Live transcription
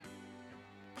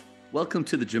Welcome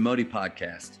to the JAMODI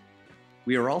podcast.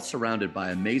 We are all surrounded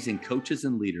by amazing coaches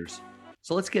and leaders,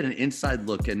 so let's get an inside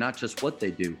look at not just what they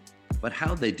do, but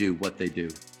how they do what they do.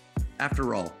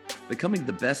 After all, becoming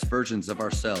the best versions of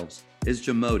ourselves is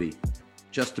JAMODI,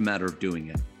 just a matter of doing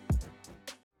it.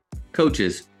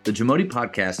 Coaches, the JAMODI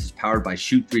podcast is powered by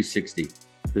Shoot 360.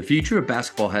 The future of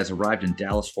basketball has arrived in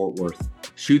Dallas-Fort Worth.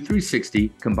 Shoot 360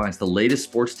 combines the latest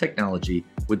sports technology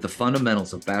with the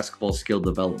fundamentals of basketball skill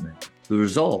development. The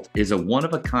result is a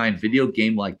one-of-a-kind video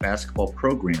game-like basketball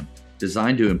program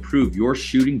designed to improve your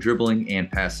shooting, dribbling, and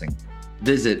passing.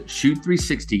 Visit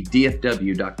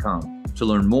shoot360dfw.com to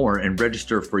learn more and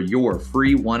register for your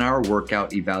free 1-hour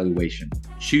workout evaluation.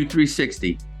 Shoot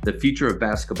 360, the future of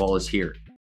basketball is here.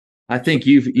 I think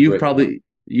you've probably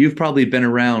been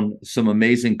around some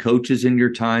amazing coaches in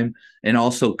your time and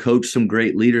also coached some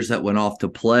great leaders that went off to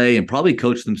play and probably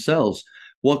coached themselves.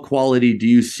 What quality do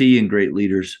you see in great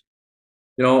leaders?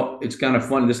 You know, it's kind of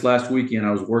funny. This last weekend,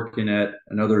 I was working at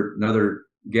another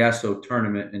Gasso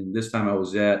tournament, and this time I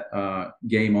was at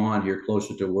Game On here,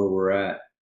 closer to where we're at,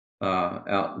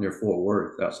 out near Fort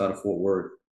Worth, outside of Fort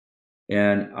Worth.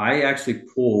 And I actually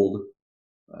pulled,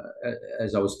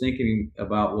 as I was thinking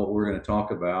about what we're going to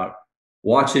talk about,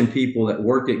 watching people that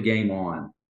worked at Game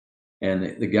On,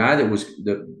 and the guy that was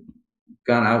the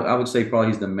guy, I would say probably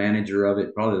he's the manager of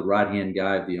it, probably the right-hand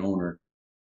guy of the owner.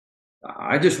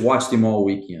 I just watched him all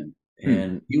weekend,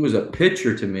 and he was a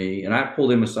picture to me. And I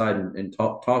pulled him aside and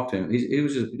talked to him. He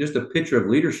was just a picture of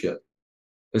leadership,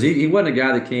 because he wasn't a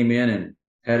guy that came in and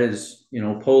had his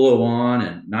polo on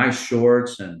and nice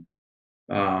shorts and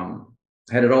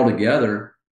had it all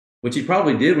together, which he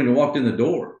probably did when he walked in the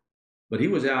door. But he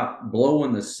was out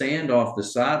blowing the sand off the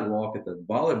sidewalk at the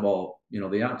volleyball,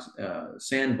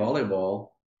 sand volleyball.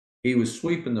 He was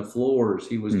sweeping the floors.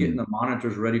 He was getting the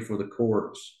monitors ready for the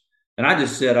courts. And I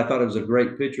just said, I thought it was a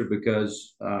great picture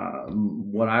because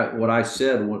what I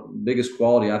said, what biggest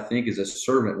quality I think is a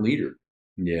servant leader.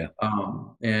 Yeah.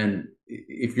 And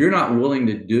if you're not willing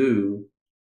to do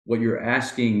what you're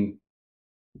asking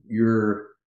your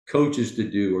coaches to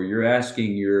do, or you're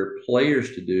asking your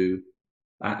players to do,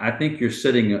 I think you're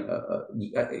setting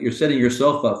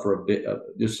yourself up for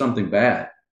just something bad.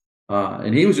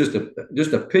 And he was just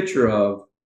a picture of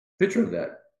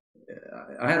that.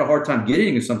 I had a hard time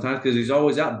getting him sometimes because he's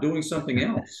always out doing something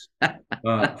else.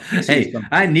 Hey,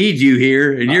 I need you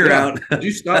here, and you're out. Would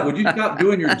you stop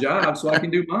doing your job so I can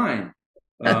do mine?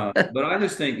 But I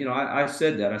just think, I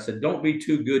said that. I said, don't be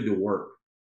too good to work.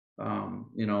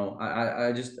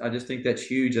 I just think that's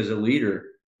huge as a leader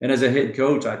and as a head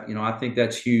coach. I think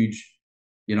that's huge.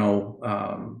 You're not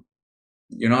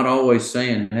always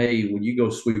saying, hey, will you go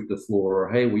sweep the floor?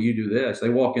 Or hey, will you do this? They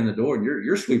walk in the door and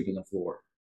you're sweeping the floor.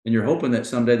 And you're hoping that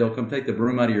someday they'll come take the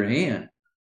broom out of your hand,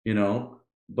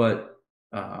 But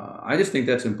I just think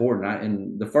that's important.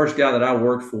 And the first guy that I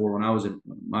worked for when I was in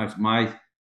my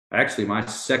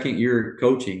second year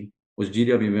coaching was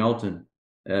G.W. Melton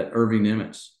at Irving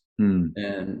Nimitz,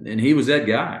 and he was that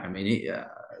guy. I mean,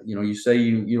 you say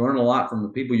you learn a lot from the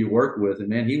people you work with, and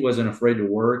man, he wasn't afraid to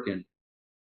work, and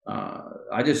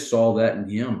I just saw that in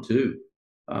him too.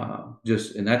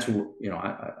 And that's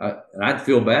I'd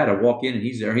feel bad. I walk in and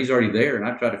he's there, he's already there, and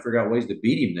I try to figure out ways to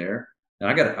beat him there. And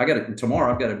I got to tomorrow.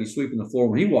 I've got to be sweeping the floor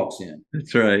when he walks in.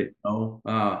 That's right.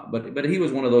 But he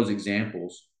was one of those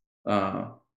examples.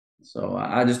 So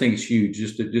I just think it's huge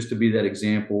just to be that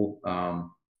example,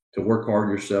 to work hard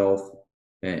yourself.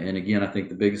 And again, I think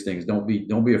the biggest thing is don't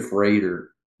be afraid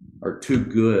or too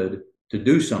good to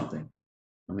do something.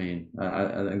 I mean,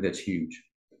 I think that's huge.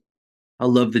 I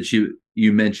love that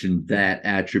you mentioned that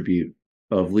attribute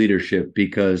of leadership,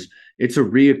 because it's a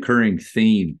reoccurring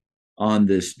theme on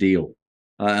this deal.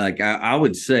 I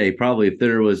would say probably if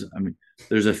there's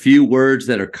a few words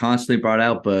that are constantly brought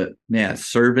out, but man,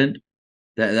 servant,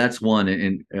 that's one.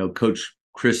 And Coach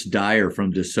Chris Dyer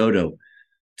from DeSoto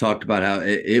talked about how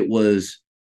it was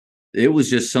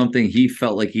just something he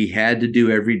felt like he had to do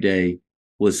every day,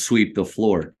 was sweep the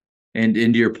floor. And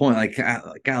to your point,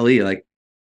 golly,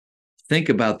 think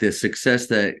about the success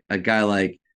that a guy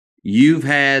like you've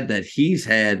had, that he's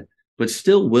had, but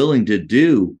still willing to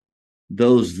do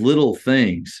those little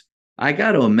things. I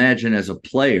got to imagine as a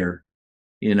player,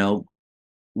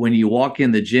 when you walk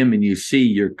in the gym and you see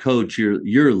your coach,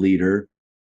 your leader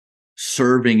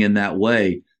serving in that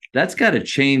way, that's got to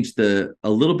change a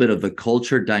little bit of the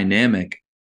culture dynamic,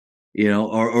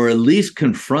 or at least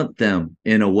confront them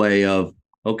in a way of,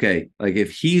 okay, like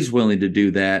if he's willing to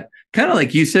do that, kind of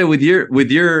like you said with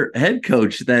your head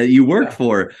coach that you work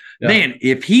for, man,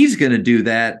 if he's going to do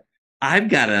that, I've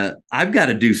got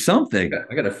to do something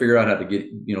I got to figure out how to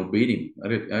get, beat him.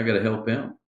 I got to help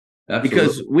him. because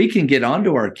Absolutely. we can get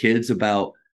onto our kids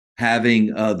about having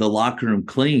the locker room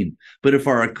clean, but if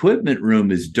our equipment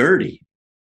room is dirty,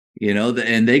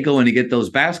 and they go in to get those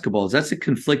basketballs, that's a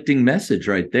conflicting message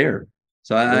right there.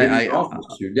 So Or even your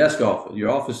office, your desk office, your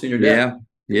office in your desk,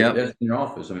 yeah, your yeah. desk in your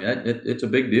office. I mean, it's a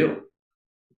big deal.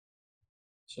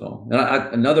 So,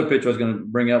 and another picture I was going to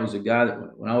bring up was a guy that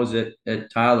when I was at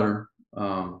Tyler,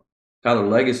 Tyler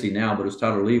Legacy now, but it was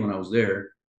Tyler Lee when I was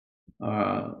there.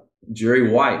 Uh, Jerry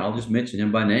White, I'll just mention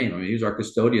him by name. I mean, he was our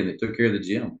custodian that took care of the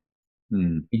gym.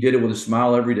 He did it with a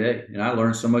smile every day, and I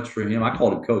learned so much from him. I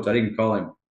called him coach. I didn't call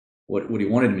him what he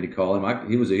wanted me to call him.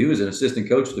 He was an assistant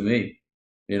coach to me.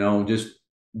 Just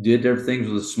did their things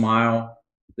with a smile.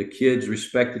 The kids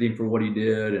respected him for what he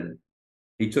did, and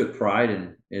he took pride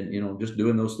in just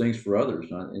doing those things for others.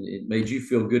 And it made you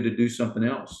feel good to do something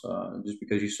else just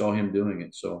because you saw him doing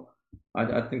it. So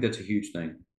I think that's a huge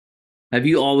thing. Have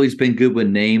you always been good with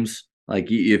names? Like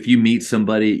if you meet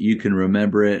somebody, you can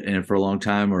remember it and for a long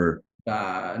time, or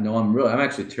No, I'm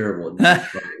actually terrible at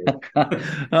all names.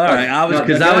 right.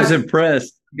 I was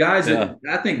impressed. Guys Yeah.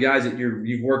 that I think guys that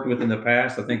you've worked with in the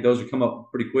past, I think those have come up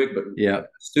pretty quick. But Yeah. a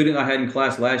student I had in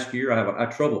class last year, I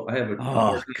have trouble. I have a Oh,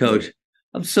 hard time with. coach,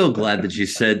 I'm so glad that you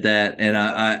said that.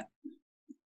 And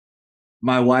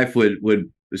my wife would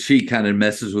she kind of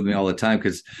messes with me all the time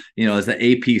because as the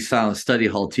AP Silent Study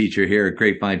Hall teacher here at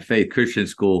Grapevine Faith Christian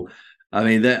School, I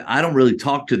mean that I don't really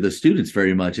talk to the students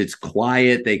very much. It's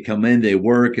quiet. They come in, they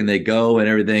work, and they go and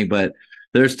everything. But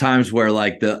there's times where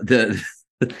like the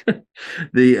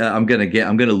I'm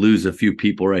gonna lose a few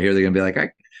people right here. They're gonna be like,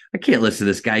 I can't listen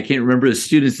to this guy. I can't remember his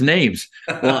students' names.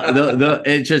 Well,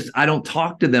 it's just I don't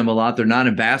talk to them a lot. They're not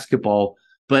in basketball,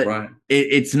 but Right.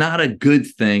 it's not a good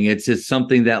thing. It's just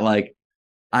something that like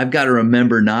I've got to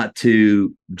remember not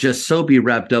to just so be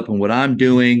wrapped up in what I'm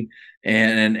doing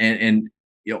and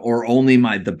or only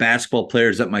the basketball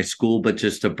players at my school, but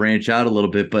just to branch out a little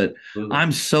bit. But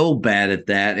I'm so bad at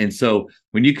that. And so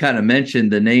when you kind of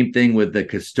mentioned the name thing with the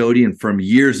custodian from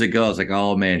years ago, I was like,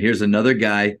 oh man, here's another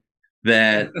guy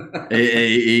that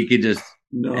he could just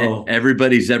No.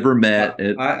 everybody's ever met.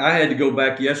 I had to go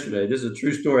back yesterday. This is a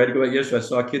true story. I had to go back yesterday. I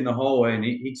saw a kid in the hallway, and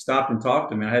he stopped and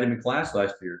talked to me. I had him in class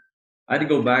last year. I had to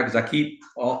go back because I keep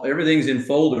everything's in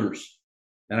folders,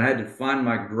 and I had to find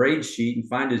my grade sheet and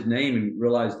find his name and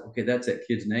realize, okay, that's that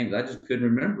kid's name. I just couldn't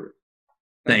remember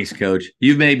Thanks, Coach.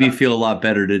 You made me feel a lot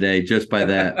better today just by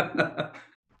that. it.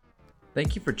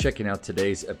 Thank you for checking out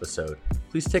today's episode.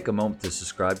 Please take a moment to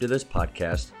subscribe to this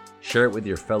podcast, share it with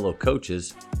your fellow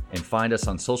coaches, and find us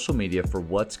on social media for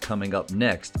what's coming up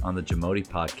next on the JAMODI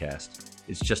podcast.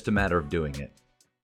 It's just a matter of doing it.